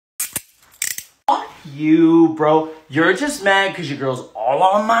you, bro. You're just mad because your girl's all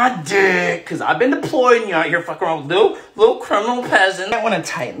on my dick. Because I've been deployed and you're out here fucking around with little criminal peasant. I want to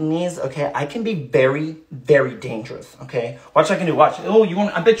tighten these, okay? I can be very, very dangerous, okay? Watch what I can do, watch. Oh,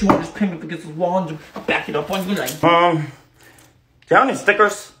 I bet you want to just pin me up against the wall and just back it up on you like, do you have any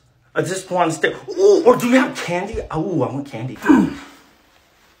stickers? I just want to stick. Ooh, or do you have candy? Oh, I want candy.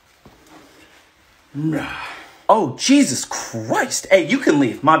 Oh, Jesus Christ. Hey, you can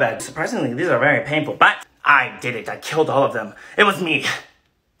leave. My bad. Surprisingly, these are very painful, but I did it. I killed all of them. It was me.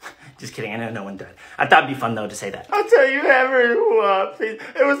 Just kidding. I know no one died. I thought it'd be fun, though, to say that. I'll tell you everyone, please.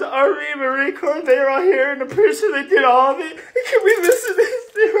 It was Army and Marine Corps. They were all here, and I'm pretty sure they did all of it. Can we listen to this?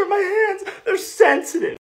 They hurt my hands. They're sensitive.